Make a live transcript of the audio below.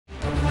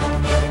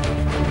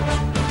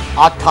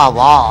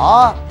ಅಥವಾ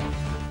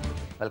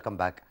welcome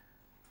back.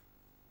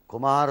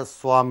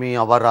 Kumaraswamy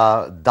ಅವರ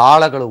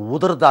ದಾಳಗಳು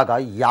ಉದುರಿದಾಗ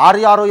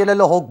ಯಾರ್ಯಾರೋ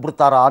ಎಲ್ಲೆಲ್ಲೋ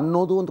ಹೋಗ್ಬಿಡ್ತಾರ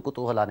ಅನ್ನೋದು ಒಂದು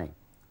ಕುತೂಹಲನೇ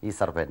ಈ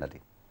ಸರ್ವೆನಲ್ಲಿ.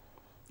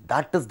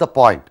 That is the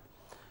point.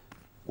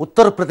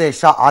 Uttar Pradesh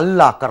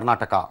ಅಲ್ಲ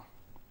ಕರ್ನಾಟಕ,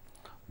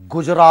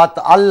 ಗುಜರಾತ್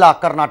ಅಲ್ಲ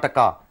ಕರ್ನಾಟಕ,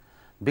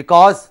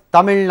 ಬಿಕಾಸ್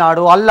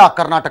ತಮಿಳ್ನಾಡು ಅಲ್ಲ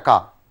ಕರ್ನಾಟಕ,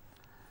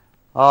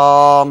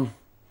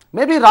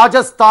 ಮೇ ಬಿ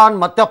ರಾಜಸ್ಥಾನ್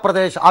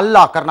ಮಧ್ಯಪ್ರದೇಶ ಅಲ್ಲ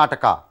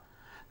ಕರ್ನಾಟಕ.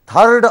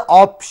 ಥರ್ಡ್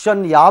ಆಪ್ಷನ್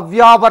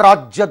ಯಾವ್ಯಾವ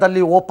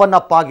ರಾಜ್ಯದಲ್ಲಿ open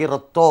up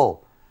ಆಗಿರುತ್ತೋ,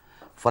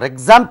 for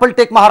example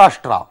take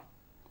Maharashtra,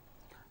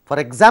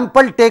 for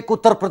example take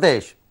Uttar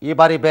Pradesh, ಈ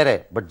ಬಾರಿ ಬೇರೆ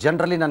ಬಟ್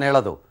ಜನರಲಿ ನಾನು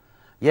ಹೇಳೋದು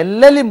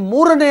ಎಲ್ಲೆಲ್ಲಿ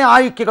ಮೂರನೇ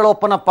ಆಯ್ಕೆಗಳು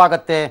ಓಪನ್ ಅಪ್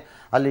ಆಗುತ್ತೆ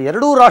ಅಲ್ಲಿ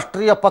ಎರಡೂ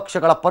ರಾಷ್ಟ್ರೀಯ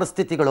ಪಕ್ಷಗಳ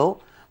ಪರಿಸ್ಥಿತಿಗಳು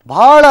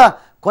ಬಹಳ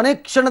ಕೊನೆ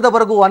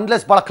ಕ್ಷಣದವರೆಗೂ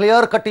ಅನ್ಲೆಸ್ ಭಾಳ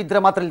ಕ್ಲಿಯರ್ ಕಟ್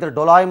ಇದ್ದರೆ ಮಾತ್ರ ಇಲ್ಲದ್ರೆ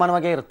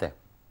ಡೊಲಾಯಮಾನವಾಗೇ ಇರುತ್ತೆ,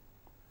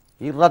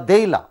 ಇರೋದೇ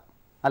ಇಲ್ಲ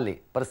ಅಲ್ಲಿ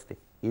ಪರಿಸ್ಥಿತಿ.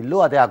 ಇಲ್ಲೂ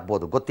ಅದೇ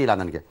ಆಗ್ಬೋದು, ಗೊತ್ತಿಲ್ಲ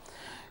ನನಗೆ.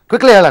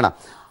 ಕ್ವಿಕ್ಲಿ ಹೇಳೋಣ.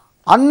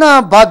 ಅನ್ನ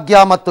ಭಾಗ್ಯ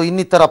ಮತ್ತು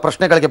ಇನ್ನಿತರ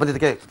ಪ್ರಶ್ನೆಗಳಿಗೆ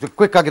ಬಂದಿದ್ದಕ್ಕೆ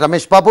ಕ್ವಿಕ್ ಆಗಿ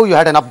Ramesh Babu, you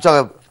had N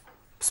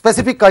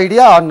specific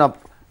idea on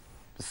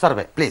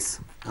survey please.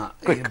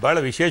 ಭಾಳ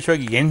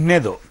ವಿಶೇಷವಾಗಿ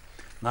 8ನೇದು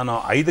ನಾನು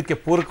 5ಕ್ಕೆ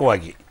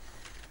ಪೂರಕವಾಗಿ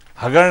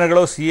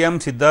ಹಗರಣಗಳು CM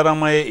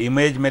ಸಿದ್ದರಾಮಯ್ಯ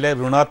ಇಮೇಜ್ ಮೇಲೆ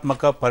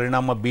ಋಣಾತ್ಮಕ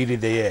ಪರಿಣಾಮ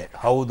ಬೀರಿದೆಯೇ?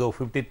 ಹೌದು,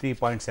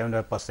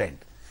 53.75%.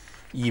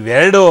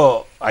 ಇವೆರಡು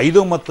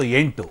 5 ಮತ್ತು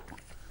 8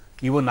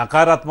 ಇವು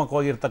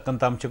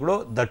ನಕಾರಾತ್ಮಕವಾಗಿರ್ತಕ್ಕಂಥ ಅಂಶಗಳು.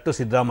 ದಟ್ಟು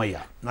ಸಿದ್ದರಾಮಯ್ಯ.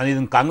 ನಾನು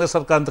ಇದನ್ನು ಕಾಂಗ್ರೆಸ್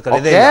ಸರ್ಕಾರ ಅಂತ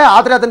ಕರೆದೇ,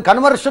 ಆದ್ರೆ ಅದನ್ನ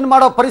ಕನ್ವರ್ಷನ್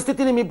ಮಾಡೋ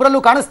ಪರಿಸ್ಥಿತಿ ನಿಮ್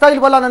ಇಬ್ಬರಲ್ಲೂ ಕಾಣಿಸ್ತಾ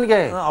ಇಲ್ವಲ್ಲ ನನಗೆ.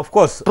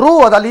 Of course true,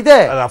 ಅದಲ್ಲಿದೆ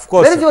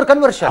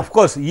conversion.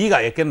 ಅಫ್ಕೋರ್ಸ್ ಈಗ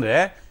ಯಾಕೆಂದ್ರೆ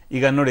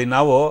ಈಗ ನೋಡಿ,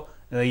 ನಾವು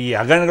ಈ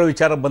ಹಗರಣಗಳ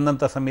ವಿಚಾರ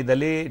ಬಂದಂಥ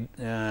ಸಮಯದಲ್ಲಿ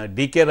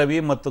DK ರವಿ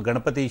ಮತ್ತು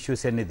ಗಣಪತಿ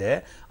ಇಶ್ಯೂಸ್ ಏನಿದೆ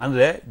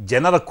ಅಂದರೆ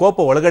ಜನರ ಕೋಪ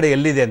ಒಳಗಡೆ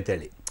ಎಲ್ಲಿದೆ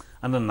ಅಂತೇಳಿ,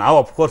 ಅಂದರೆ ನಾವು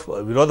ಅಫ್ಕೋರ್ಸ್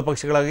ವಿರೋಧ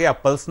ಪಕ್ಷಗಳಾಗಿ ಆ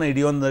ಪಲ್ಸ್ನ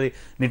ಹಿಡಿಯೋ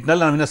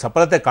ನಿಟ್ಟಿನಲ್ಲಿ ನಾವಿನ್ನ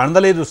ಸಫಲತೆ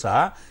ಕಾಣದಲ್ಲೇ ಇದ್ರು ಸಹ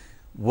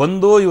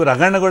ಒಂದು ಇವ್ರ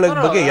ಹಗರಣಗಳ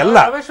ಬಗ್ಗೆ ಎಲ್ಲ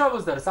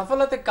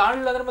ಸಫಲತೆ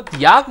ಕಾಣಲಿಲ್ಲ ಅಂದ್ರೆ ಮತ್ತೆ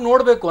ಯಾಕೆ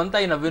ನೋಡ್ಬೇಕು ಅಂತ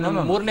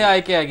ಮೂರನೇ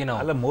ಆಯ್ಕೆಯಾಗಿ ನಾವು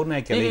ಅಲ್ಲ. ಮೂರನೇ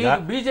ಆಯ್ಕೆ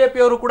ಬಿಜೆಪಿ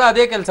ಅವರು ಕೂಡ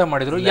ಅದೇ ಕೆಲಸ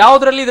ಮಾಡಿದ್ರು.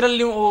 ಯಾವ್ದ್ರಲ್ಲಿ ಇದ್ರಲ್ಲಿ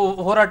ನೀವು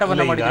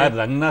ಹೋರಾಟವನ್ನ ಮಾಡಿ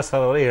ರಂಗನಾಥ್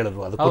ಸರ್ ಅವರೇ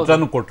ಹೇಳಿದ್ರು, ಅದು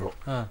ಉತ್ತರನೂ ಕೊಟ್ರು.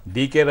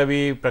 DK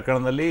ರವಿ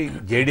ಪ್ರಕರಣದಲ್ಲಿ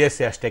JDS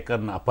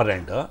ಅಷ್ಟೇಕನ್ ಅಪ್ಪರ್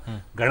ಹ್ಯಾಂಡ್,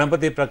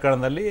 ಗಣಪತಿ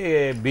ಪ್ರಕರಣದಲ್ಲಿ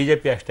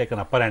BJP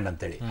ಅಷ್ಟೇಕನ್ ಅಪ್ಪರ್ ಹ್ಯಾಂಡ್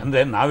ಅಂತೇಳಿ.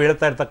 ಅಂದ್ರೆ ನಾವ್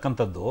ಹೇಳ್ತಾ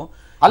ಇರ್ತಕ್ಕಂಥದ್ದು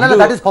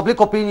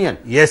ಪಬ್ಲಿಕ್ ಒಪಿನಿಯನ್.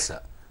 ಎಸ್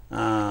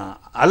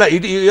ಅಲ್ಲ,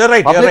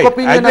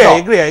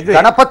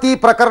 ಗಣಪತಿ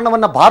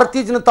ಪ್ರಕರಣವನ್ನ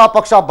ಭಾರತೀಯ ಜನತಾ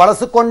ಪಕ್ಷ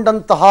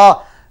ಬಳಸಿಕೊಂಡಂತಹ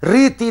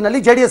ರೀತಿನಲ್ಲಿ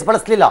JDS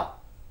ಬಳಸಲಿಲ್ಲ,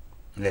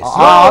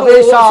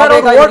 ಆವೇಶ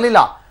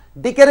ಇರಲಿಲ್ಲ.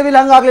 DK ರವಿ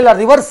ಹಂಗಾಗ್ಲಿಲ್ಲ,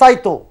 ರಿವರ್ಸ್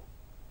ಆಯ್ತು.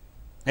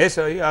 ಎಸ್,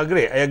 ಐ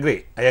ಅಗ್ರಿ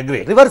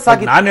ರಿವರ್ಸ್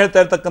ಆಗಿ ನಾನು ಹೇಳ್ತಾ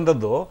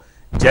ಇರ್ತಕ್ಕಂಥದ್ದು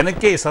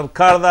ಜನಕ್ಕೆ ಈ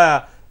ಸರ್ಕಾರದ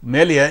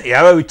ಮೇಲೆ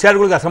ಯಾವ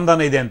ವಿಚಾರಗಳಿಗೆ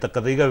ಅಸಮಾಧಾನ ಇದೆ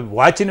ಅಂತಕ್ಕಂಥ. ಈಗ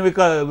ವಾಚಿನ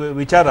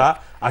ವಿಚಾರ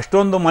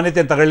ಅಷ್ಟೊಂದು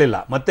ಮಾನ್ಯತೆ ತಗೊಳ್ಳಿಲ್ಲ,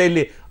 ಮತ್ತೆ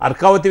ಇಲ್ಲಿ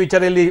ಅರ್ಕಾವತಿ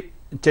ವಿಚಾರ ಇಲ್ಲಿ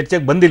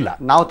ಚರ್ಚೆಗೆ ಬಂದಿಲ್ಲ,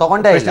 ನಾವು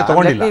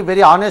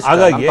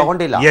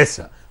ತಗೊಂಡಿಲ್ಲ. ಎಸ್,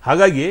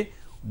 ಹಾಗಾಗಿ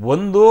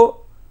ಒಂದು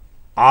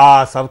ಆ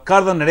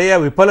ಸರ್ಕಾರದ ನಡೆಯ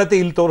ವಿಫಲತೆ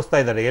ಇಲ್ಲಿ ತೋರಿಸ್ತಾ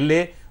ಇದ್ದಾರೆ. ಎಲ್ಲಿ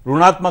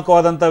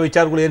ಋಣಾತ್ಮಕವಾದಂತಹ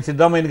ವಿಚಾರಗಳು ಏನು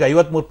ಸಿದ್ದರಾಮಯ್ಯನಿಗೆ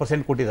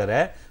 53% ಕೊಟ್ಟಿದ್ದಾರೆ,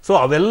 ಸೊ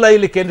ಅವೆಲ್ಲ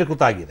ಇಲ್ಲಿ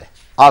ಕೇಂದ್ರೀಕೃತ ಆಗಿದೆ.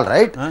 ಆಲ್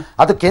ರೈಟ್,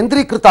 ಅದು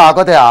ಕೇಂದ್ರೀಕೃತ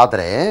ಆಗೋದೇ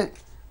ಆದ್ರೆ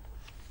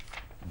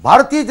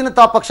ಭಾರತೀಯ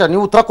ಜನತಾ ಪಕ್ಷ,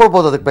 ನೀವು ಉತ್ತರ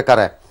ಕೊಡ್ಬೋದು ಅದಕ್ಕೆ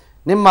ಬೇಕಾದ್ರೆ.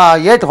 ನಿಮ್ಮ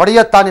ಏಟ್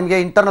ಹೊಡೆಯತ್ತಾ ನಿಮಗೆ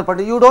internal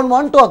party? You don't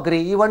want to agri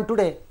even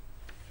today,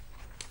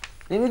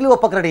 ನೀವಿಗ್ಲೂ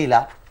ಒಪ್ಪಕ್ಕೆ ready ಇಲ್ಲ.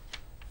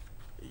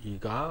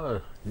 ಈಗ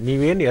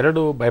ನೀವೇನು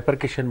ಎರಡು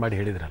ಬೈಫರ್ಕೇಶನ್ ಮಾಡಿ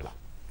ಹೇಳಿದ್ರಲ್ಲ,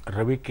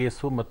 ರವಿ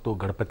ಕೇಸು ಮತ್ತು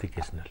ಗಣಪತಿ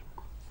ಕೇಸ್ನಲ್ಲಿ.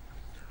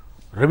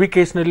 ರವಿ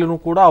ಕೇಸ್ನಲ್ಲಿನೂ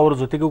ಕೂಡ ಅವ್ರ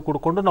ಜೊತೆಗೂ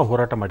ಕೂಡ್ಕೊಂಡು ನಾವು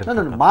ಹೋರಾಟ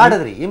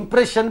ಮಾಡಿದ್ರಿ.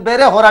 ಇಂಪ್ರೆಷನ್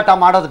ಬೇರೆ, ಹೋರಾಟ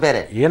ಮಾಡೋದು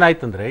ಬೇರೆ.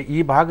 ಏನಾಯ್ತಂದ್ರೆ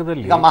ಈ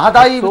ಭಾಗದಲ್ಲಿ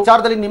ಮಹದಾಯಿ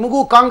ವಿಚಾರದಲ್ಲಿ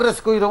ನಿಮಗೂ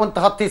ಕಾಂಗ್ರೆಸ್ಗೂ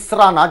ಇರುವಂತಹ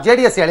ತಿಸ್ರಾನ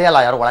JDS ಎಳೆಯಲ್ಲ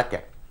ಯಾರು ಒಳಕ್ಕೆ.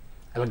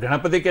 ಅಲ್ಲ,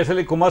 ಗಣಪತಿ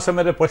ಕೇಸಲ್ಲಿ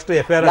ಕುಮಾರಸ್ವಾಮಿ ಫಸ್ಟ್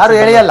FIR ಯಾರು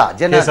ಎಳೆಯಲ್ಲ,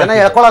 ಜನ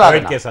ಹೇಳ್ಕೊಳ್ಳಲ್ಲ,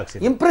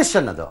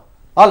 ಇಂಪ್ರೆಷನ್ ಅದು.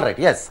 All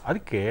right, S.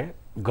 ಅದಕ್ಕೆ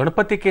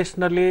ಗಣಪತಿ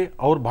ಕೇಸ್ನಲ್ಲಿ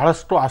ಅವ್ರು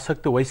ಬಹಳಷ್ಟು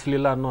ಆಸಕ್ತಿ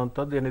ವಹಿಸಲಿಲ್ಲ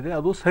ಅನ್ನುವಂಥದ್ದು ಏನಿದೆ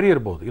ಅದು ಸರಿ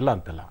ಇರ್ಬೋದು, ಇಲ್ಲ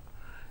ಅಂತಲ್ಲ.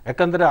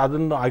 ಯಾಕಂದರೆ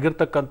ಅದನ್ನು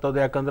ಆಗಿರ್ತಕ್ಕಂಥದ್ದು,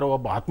 ಯಾಕಂದರೆ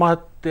ಒಬ್ಬ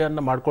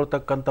ಆತ್ಮಹತ್ಯೆಯನ್ನು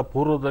ಮಾಡ್ಕೊಳ್ತಕ್ಕಂಥ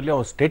ಪೂರ್ವದಲ್ಲಿ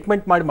ಅವ್ನು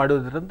ಸ್ಟೇಟ್ಮೆಂಟ್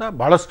ಮಾಡೋದ್ರಿಂದ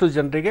ಭಾಳಷ್ಟು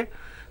ಜನರಿಗೆ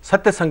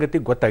ಸತ್ಯ ಸಂಗತಿ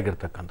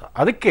ಗೊತ್ತಾಗಿರ್ತಕ್ಕಂಥ.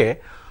 ಅದಕ್ಕೆ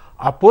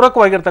ಆ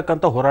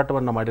ಪೂರಕವಾಗಿರ್ತಕ್ಕಂಥ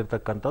ಹೋರಾಟವನ್ನು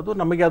ಮಾಡಿರ್ತಕ್ಕಂಥದ್ದು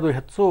ನಮಗೆ ಅದು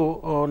ಹೆಚ್ಚು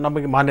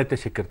ನಮಗೆ ಮಾನ್ಯತೆ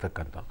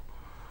ಸಿಕ್ಕಿರ್ತಕ್ಕಂಥದ್ದು.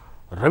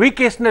 ರವಿ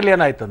ಕೇಸ್ನಲ್ಲಿ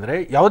ಏನಾಯ್ತಂದ್ರೆ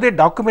ಯಾವುದೇ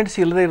ಡಾಕ್ಯುಮೆಂಟ್ಸ್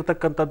ಇಲ್ಲದೆ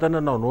ಇರತಕ್ಕಂಥದ್ದನ್ನು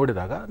ನಾವು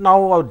ನೋಡಿದಾಗ,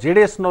 ನಾವು ಅವ್ರು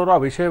JDSನವರು ಆ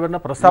ವಿಷಯವನ್ನು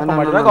ಪ್ರಸ್ತಾಪ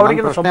ಮಾಡಿದಾಗ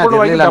ಅವರಿಗೆ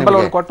ಸಂಪೂರ್ಣವಾಗಿ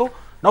ಬೆಂಬಲವನ್ನು ಕೊಟ್ಟು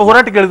ನಾವು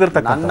ಹೋರಾಟಕ್ಕೆ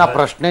ಇಳಿದಿರ್ತಕ್ಕಂಥ. ನನ್ನ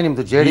ಪ್ರಶ್ನೆ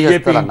ನಿಮ್ದು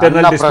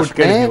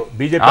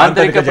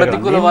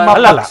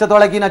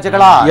ಪಕ್ಷದೊಳಗಿನ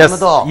ಜಗಳ.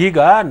 ಈಗ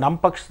ನಮ್ಮ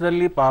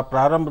ಪಕ್ಷದಲ್ಲಿ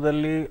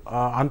ಪ್ರಾರಂಭದಲ್ಲಿ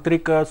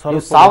ಆಂತರಿಕ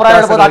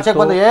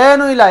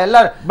ಏನು ಇಲ್ಲ, ಎಲ್ಲ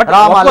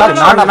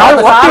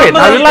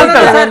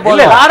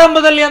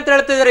ಪ್ರಾರಂಭದಲ್ಲಿ ಅಂತ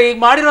ಹೇಳ್ತಿದ್ರೆ ಈಗ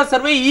ಮಾಡಿರೋ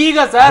ಸರ್ವೆ ಈಗ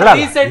ಸರ್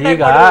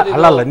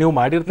ಅಲ್ಲಲ್ಲ, ನೀವು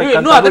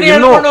ಮಾಡಿರ್ತಕ್ಕಂಥ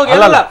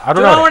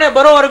ಚುನಾವಣೆ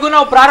ಬರೋವರೆಗೂ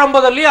ನಾವು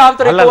ಪ್ರಾರಂಭದಲ್ಲಿ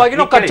ಆಂತರಿಕವಾಗಿ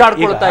ನಾವು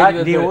ಕಚ್ಚಾಡ್ಕೊಳ್ತಾ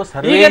ಇದ್ದೀವಿ.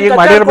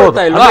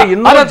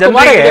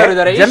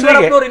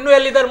 ಇನ್ನೂ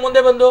ಎಲ್ಲಿದ್ದಾರೆ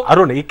ಮುಂದೆ ಬಂದು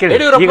ಅರುಣ್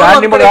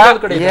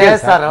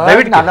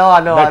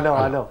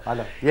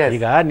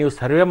ಈಗ ನೀವು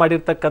ಸರ್ವೆ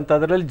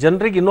ಮಾಡಿರ್ತಕ್ಕಂಥದ್ರಲ್ಲಿ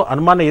ಜನರಿಗೆ ಇನ್ನೂ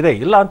ಅನುಮಾನ ಇದೆ,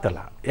 ಇಲ್ಲ ಅಂತಲ್ಲ.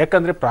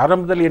 ಯಾಕಂದ್ರೆ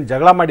ಪ್ರಾರಂಭದಲ್ಲಿ ಏನು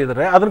ಜಗಳ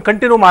ಮಾಡಿದರೆ ಅದನ್ನ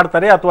ಕಂಟಿನ್ಯೂ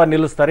ಮಾಡ್ತಾರೆ ಅಥವಾ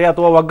ನಿಲ್ಲಿಸ್ತಾರೆ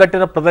ಅಥವಾ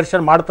ಒಗ್ಗಟ್ಟಿನ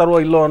ಪ್ರದರ್ಶನ ಮಾಡ್ತಾರೋ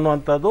ಇಲ್ಲೋ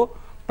ಅನ್ನುವಂಥದ್ದು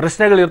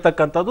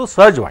ಪ್ರಶ್ನೆಗಳಿರ್ತಕ್ಕಂಥದ್ದು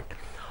ಸಹಜವಾಗಿ.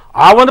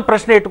 ಆ ಒಂದು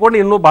ಪ್ರಶ್ನೆ ಇಟ್ಕೊಂಡು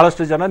ಇನ್ನೂ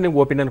ಬಹಳಷ್ಟು ಜನ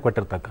ನಿಮ್ಗೆ ಒಪಿನಿಯನ್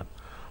ಕೊಟ್ಟಿರ್ತಕ್ಕಂಥ.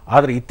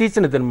 ಆದರೆ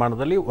ಇತ್ತೀಚಿನ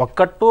ದಿನಮಾನದಲ್ಲಿ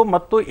ಒಕ್ಕಟ್ಟು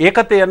ಮತ್ತು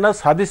ಏಕತೆಯನ್ನ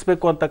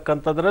ಸಾಧಿಸಬೇಕು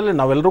ಅಂತಕ್ಕಂಥದ್ರಲ್ಲಿ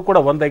ನಾವೆಲ್ಲರೂ ಕೂಡ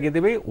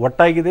ಒಂದಾಗಿದ್ದೀವಿ,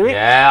 ಒಟ್ಟಾಗಿದ್ದೀವಿ.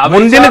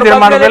 ಮುಂದಿನ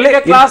ದಿನಮಾನದಲ್ಲಿ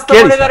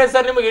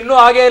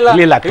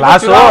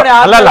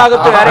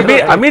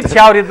ಅಮಿತ್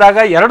ಶಾ ಅವರಿದ್ದಾಗ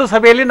 2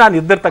 ಸಭೆಯಲ್ಲಿ ನಾನು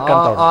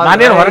ಇದ್ದಿರ್ತಕ್ಕಂಥವ್ರು,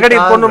 ನಾನೇನು ಹೊರಗಡೆ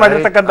ಇಟ್ಕೊಂಡು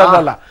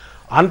ಮಾಡಿರ್ತಕ್ಕಂಥದ್ದಲ್ಲ.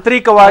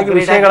 ಆಂತರಿಕವಾಗಿ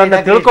ವಿಷಯಗಳನ್ನ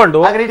ತಿಳ್ಕೊಂಡು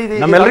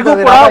ನಮ್ಮೆಲ್ಲರಿಗೂ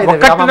ಕೂಡ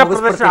ಒಕ್ಕಟ್ಟಿನ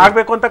ಪ್ರದರ್ಶನ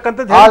ಆಗ್ಬೇಕು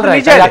ಅಂತಕ್ಕಂಥದ್ದು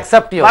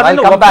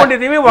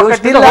ಒಪ್ಕೊಂಡಿದ್ದೀವಿ.